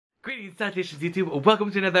Greetings, salutations YouTube.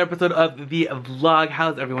 Welcome to another episode of the vlog.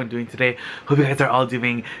 How's everyone doing today? Hope you guys are all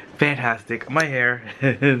doing fantastic. My hair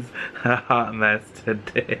is a hot mess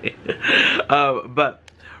today. But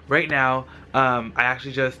right now, I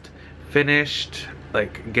actually just finished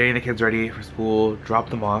getting the kids ready for school,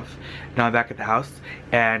 dropped them off. Now I'm back at the house,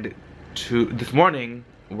 and this morning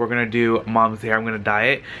we're gonna do mom's hair. I'm gonna dye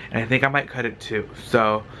it, and I think I might cut it too.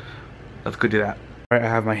 So let's go do that. Alright, I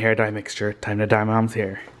have my hair dye mixture. Time to dye mom's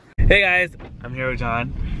hair. Hey guys, I'm here with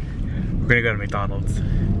John. We're gonna go to McDonald's.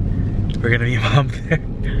 We're gonna meet mom there.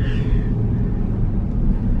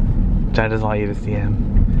 John doesn't want you to see him.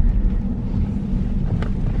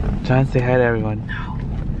 John, say hi to everyone. No.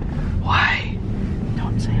 Why?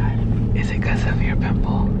 Don't say hi to me. Is it because of your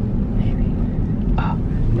pimple? Maybe.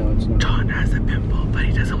 No, it's not. John has a pimple, but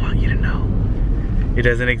he doesn't want you to know. It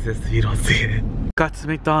doesn't exist if you don't see it. Got to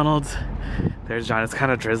McDonald's. There's John, it's kind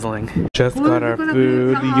of drizzling. Just got our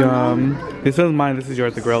food, yum. This is mine, this is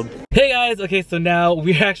yours, the grilled. Hey guys, okay, so now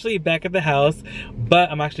we're actually back at the house, but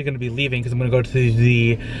I'm actually gonna be leaving because I'm gonna go to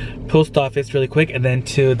the post office really quick and then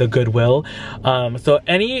to the Goodwill. So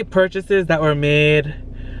any purchases that were made,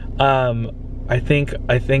 I think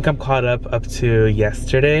I'm caught up to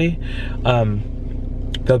yesterday.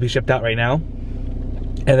 They'll be shipped out right now.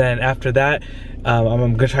 And then after that,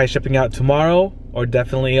 I'm gonna try shipping out tomorrow or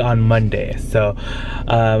definitely on Monday. So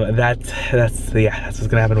that's what's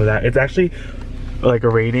gonna happen with that. It's actually like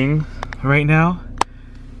raining right now,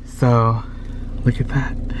 so look at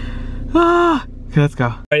that. Okay, let's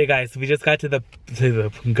go. Alrighty guys, so we just got to the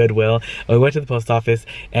Goodwill. We went to the post office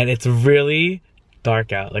and it's really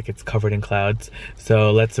dark out, like it's covered in clouds.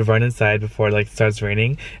 So let's run inside before it starts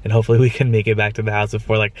raining, and hopefully we can make it back to the house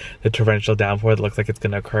before the torrential downpour that looks like it's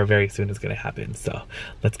gonna occur very soon is gonna happen. So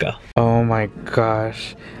let's go. Oh my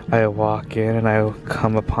gosh, I walk in and I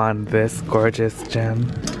come upon this gorgeous gem.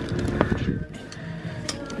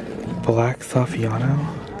 Black Saffiano.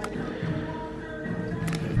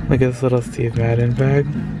 Look at this little Steve Madden bag.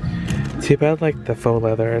 Too bad the faux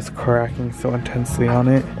leather is cracking so intensely on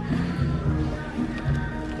it.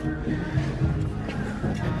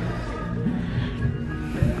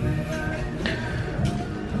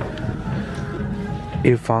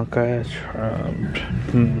 Ivanka Trump.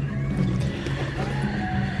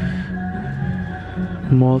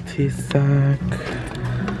 Multi-sack.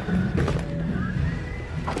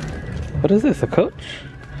 What is this, a coach?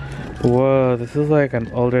 Whoa, this is like an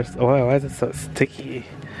older, why is it so sticky?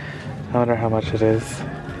 I wonder how much it is.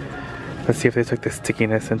 Let's see if they took the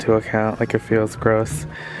stickiness into account, it feels gross.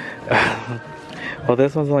 Well,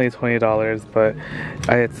 this one's only $20, but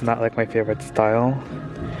it's not my favorite style.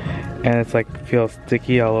 And it's feels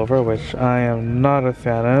sticky all over, which I am not a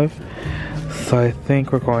fan of. So I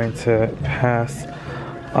think we're going to pass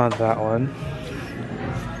on that one.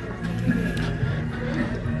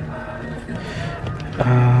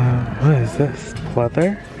 What is this?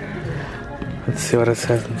 Leather? Let's see what it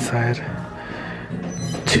says inside.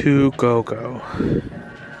 To go.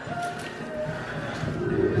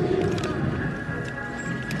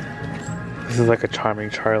 This is like a Charming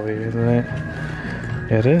Charlie, isn't it?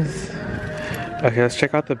 It is. Okay, let's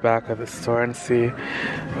check out the back of the store and see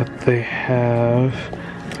what they have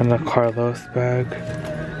in the Carlos bag.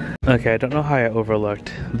 Okay, I don't know how I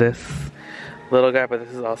overlooked this little guy, but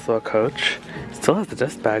this is also a coach. Still has the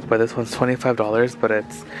dust bag, but this one's $25, but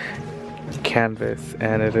it's canvas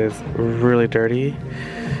and it is really dirty.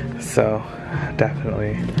 So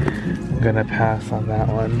definitely gonna pass on that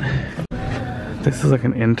one. This is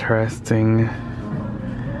an interesting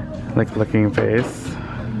looking vase.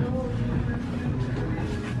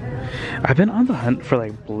 I've been on the hunt for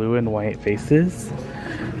blue and white vases,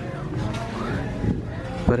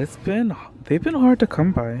 but they've been hard to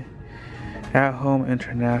come by. At Home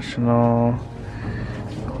International,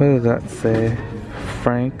 what does that say?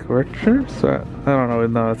 Frank Richards? I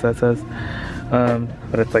don't know what that says.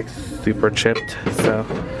 But it's super chipped, so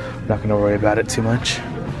I'm not gonna worry about it too much.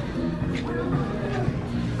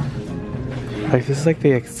 This is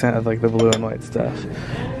the extent of the blue and white stuff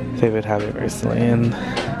they've been having recently, and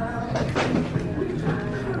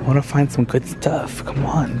I want to find some good stuff. Come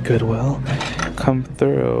on, Goodwill, come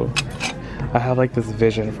through. I have this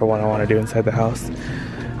vision for what I want to do inside the house.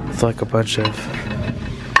 It's a bunch of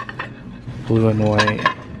blue and white.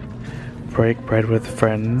 Break bread with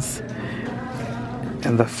friends,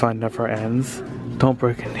 and the fun never ends. Don't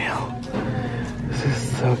break a nail. This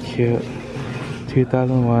is so cute.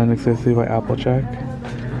 2001, exclusively by Applejack.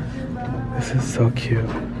 This is so cute.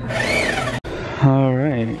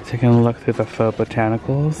 Alright, taking a look through the faux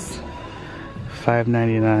botanicals.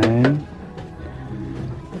 $5.99.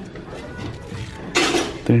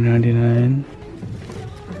 $3.99.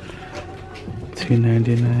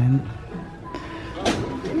 $2.99.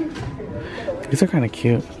 These are kind of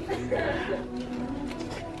cute.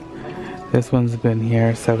 This one's been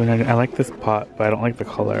here, $7.99. I like this pot, but I don't like the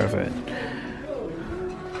color of it.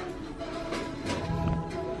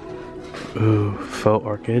 Ooh, faux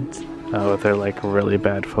orchids. Oh, they're like really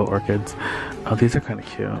bad faux orchids. Oh, these are kind of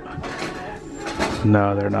cute.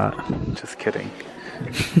 No, they're not. Just kidding.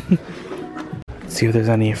 Let's see if there's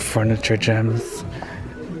any furniture gems.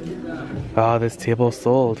 Oh, this table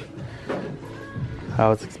sold. I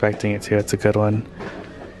was expecting it to. It's a good one.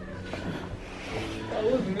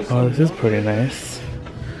 Oh, this is pretty nice.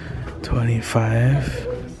 25.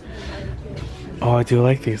 Oh, I do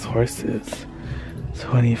like these horses.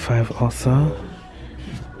 25 also.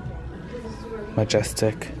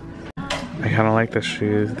 Majestic. I kind of like the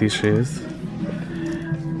shoes. These shoes.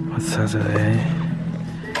 What size are they?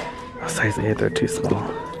 Oh, size 8. They're too small.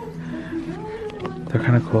 They're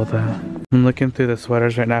kind of cool though. I'm looking through the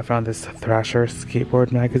sweaters right now. I found this Thrasher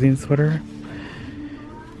skateboard magazine sweater.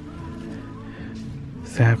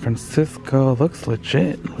 San Francisco. Looks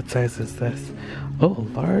legit. What size is this? Oh,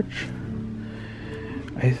 large.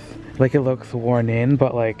 Like it looks worn in,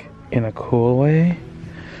 but like in a cool way.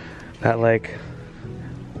 That like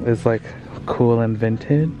is like cool and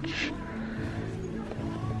vintage.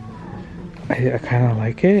 I kind of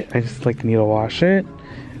like it. I just like need to wash it.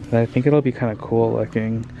 And I think it'll be kind of cool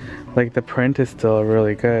looking. Like the print is still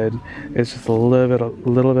really good. It's just a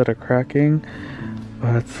little bit of cracking,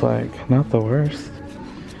 but it's like not the worst.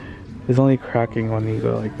 It's only cracking when you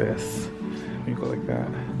go like this. When you go like that.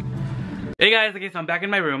 Hey guys, okay, so I'm back in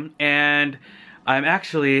my room and I'm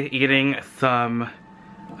actually eating some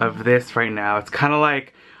of this right now. It's kind of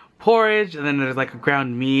like porridge, and then there's like a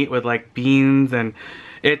ground meat with like beans, and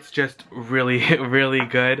it's just really, really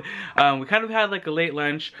good. We kind of had like a late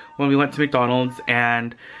lunch when we went to McDonald's,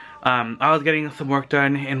 and I was getting some work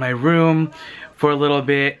done in my room for a little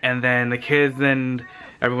bit, and then the kids and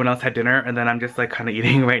everyone else had dinner, and then I'm just like kind of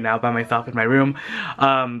eating right now by myself in my room.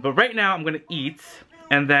 But right now I'm gonna eat,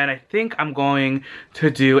 and then I think I'm going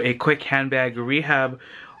to do a quick handbag rehab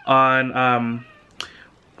on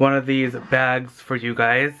one of these bags for you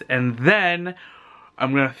guys, and then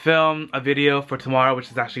I'm gonna film a video for tomorrow, which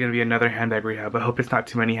is actually gonna be another handbag rehab. I hope it's not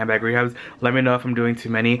too many handbag rehabs. Let me know if I'm doing too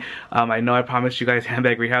many. I know I promised you guys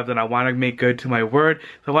handbag rehabs, and I want to make good to my word,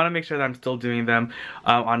 so I want to make sure that I'm still doing them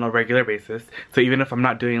on a regular basis. So even if I'm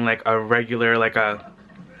not doing like a regular, like a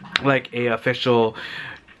official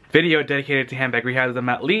video dedicated to handbag rehabs, I'm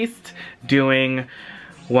at least doing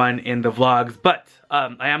one in the vlogs. But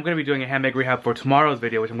I am going to be doing a handbag rehab for tomorrow's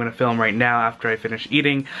video, which I'm going to film right now after I finish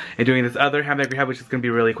eating, and doing this other handbag rehab, which is going to be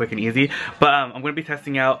really quick and easy. But I'm going to be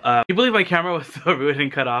testing out, can you believe my camera was so rude and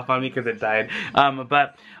cut off on me because it died?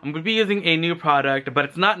 But I'm going to be using a new product, but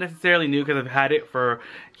it's not necessarily new because I've had it for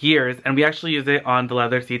years, and we actually use it on the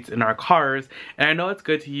leather seats in our cars, and I know it's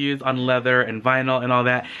good to use on leather and vinyl and all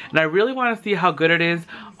that, and I really want to see how good it is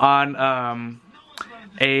on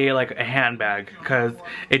a handbag, because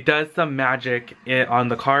it does some magic on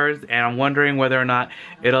the cars, and I'm wondering whether or not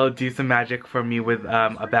it'll do some magic for me with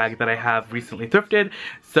a bag that I have recently thrifted.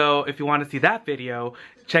 So if you want to see that video,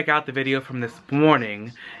 check out the video from this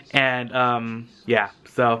morning, and yeah,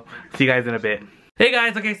 so see you guys in a bit. Hey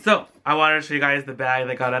guys, okay, so I wanted to show you guys the bag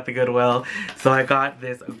that I got at the Goodwill. So I got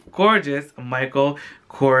this gorgeous Michael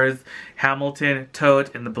Kors Hamilton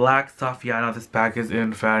tote in the black Saffiano. This bag is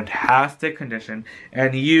in fantastic condition,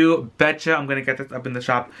 and you betcha I'm gonna get this up in the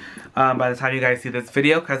shop by the time you guys see this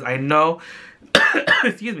video, because I know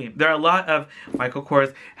excuse me, there are a lot of Michael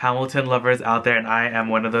Kors Hamilton lovers out there, and I am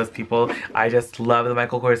one of those people. I just love the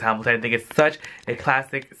Michael Kors Hamilton. I think it's such a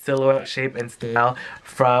classic silhouette, shape, and style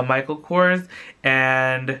from Michael Kors,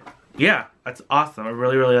 and yeah, that's awesome. I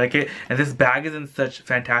really, really like it. And this bag is in such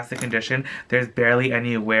fantastic condition. There's barely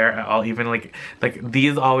any wear at all. Even like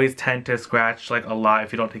these always tend to scratch like a lot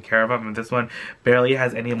if you don't take care of them, and this one barely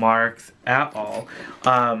has any marks at all.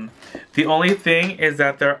 The only thing is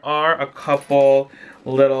that there are a couple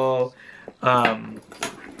little I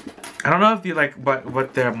don't know if you like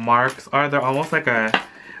what their marks are. They're almost like I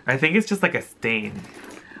think it's just like a stain.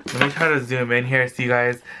 Let me try to zoom in here so you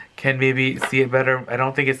guys can maybe see it better. I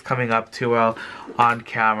don't think it's coming up too well on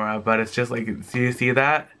camera, but it's just like, do you see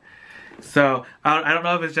that? So I don't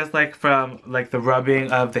know if it's just like from like the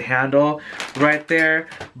rubbing of the handle right there,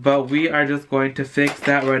 but we are just going to fix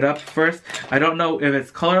that right up first. I don't know if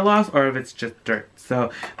it's color loss or if it's just dirt.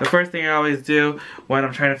 So the first thing I always do when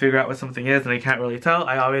I'm trying to figure out what something is and I can't really tell,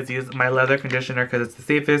 I always use my leather conditioner because it's the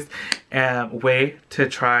safest way to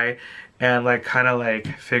try and like kind of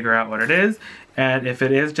like figure out what it is. and if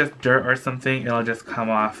it is just dirt or something, it'll just come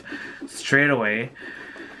off straight away.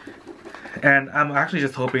 And I'm actually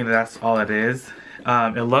just hoping that that's all it is.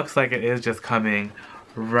 It looks like it is just coming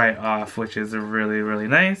right off, which is really, really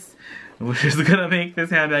nice, which is gonna make this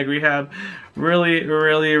handbag rehab really,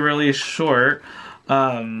 really, really short.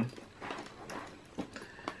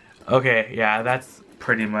 Okay, yeah, that's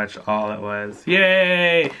pretty much all it was.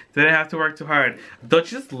 Yay! Didn't have to work too hard. Don't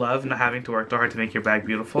you just love not having to work too hard to make your bag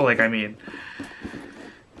beautiful? Like, I mean,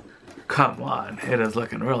 come on, it is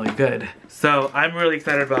looking really good. So I'm really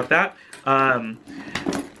excited about that.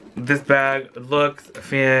 This bag looks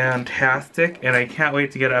fantastic, and I can't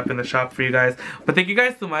wait to get it up in the shop for you guys. But thank you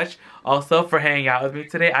guys so much also for hanging out with me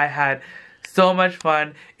today. I had so much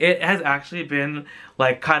fun. It has actually been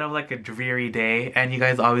like kind of like a dreary day, and you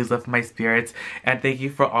guys always lift my spirits, and thank you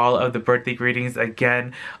for all of the birthday greetings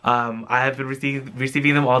again. I have been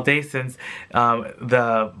receiving them all day since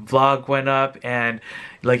the vlog went up, and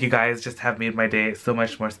like you guys just have made my day so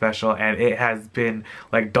much more special. And it has been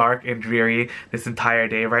like dark and dreary this entire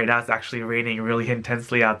day. Right now it's actually raining really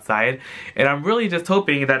intensely outside, and I'm really just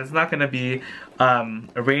hoping that it's not going to be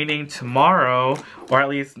raining tomorrow, or at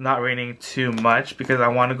least not raining too much, because I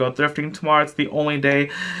want to go thrifting tomorrow. It's the only day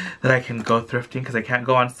that I can go thrifting, because I can't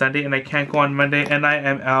go on Sunday and I can't go on Monday, and I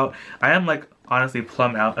am like honestly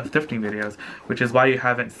plumb out of thrifting videos, which is why you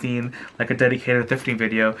haven't seen like a dedicated thrifting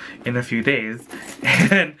video in a few days.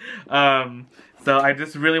 And so I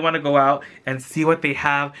just really want to go out and see what they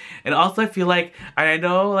have. And also I feel like, and I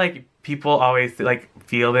know like people always like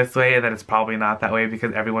feel this way, and that it's probably not that way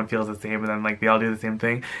because everyone feels the same and then like they all do the same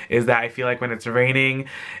thing, is that I feel like when it's raining,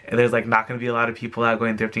 there's like not going to be a lot of people out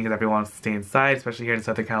going thrifting because everyone wants to stay inside, especially here in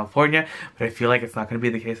Southern California. But I feel like it's not going to be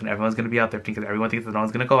the case, and everyone's going to be out thrifting because everyone thinks that no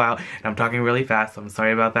one's going to go out. And I'm talking really fast, so I'm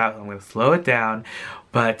sorry about that. I'm going to slow it down.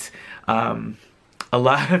 But a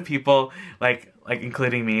lot of people, like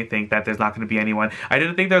including me, think that there's not going to be anyone. I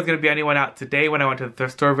didn't think there was going to be anyone out today when I went to the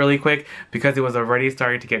thrift store really quick, because it was already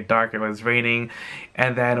starting to get dark. It was raining.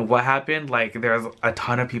 And then what happened, like there's a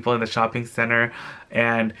ton of people in the shopping center,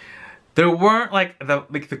 and there weren't like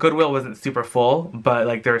the Goodwill wasn't super full, but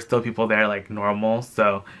like there were still people there like normal,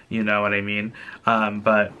 so you know what I mean.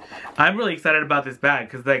 But I'm really excited about this bag,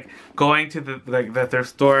 because like going to the thrift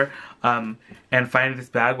store and finding this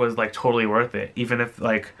bag was like totally worth it, even if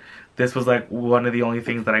like this was like one of the only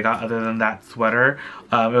things that I got other than that sweater.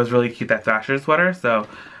 It was really cute, that Thrasher sweater. So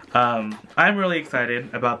I'm really excited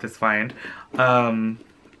about this find. And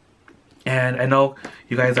I know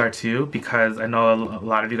you guys are too, because I know a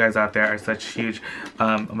lot of you guys out there are such huge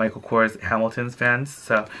Michael Kors Hamilton's fans.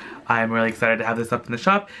 So I'm really excited to have this up in the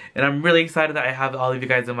shop, and I'm really excited that I have all of you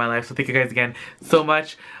guys in my life. So thank you guys again so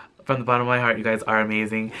much from the bottom of my heart. You guys are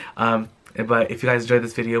amazing. But if you guys enjoyed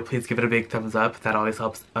this video, please give it a big thumbs up. That always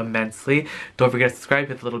helps immensely. Don't forget to subscribe,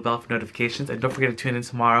 hit the little bell for notifications, and don't forget to tune in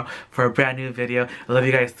tomorrow for a brand new video. I love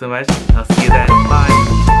you guys so much. I'll see you then.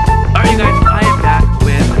 Bye. Alright you guys, I am back